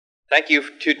Thank you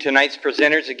to tonight's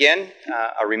presenters again.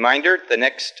 A reminder, the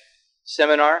next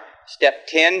seminar, Step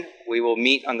 10, we will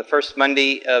meet on the first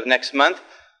Monday of next month.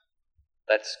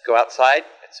 Let's go outside.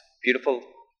 It's a beautiful,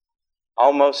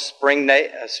 almost spring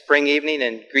day, spring evening,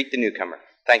 and greet the newcomer.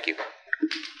 Thank you.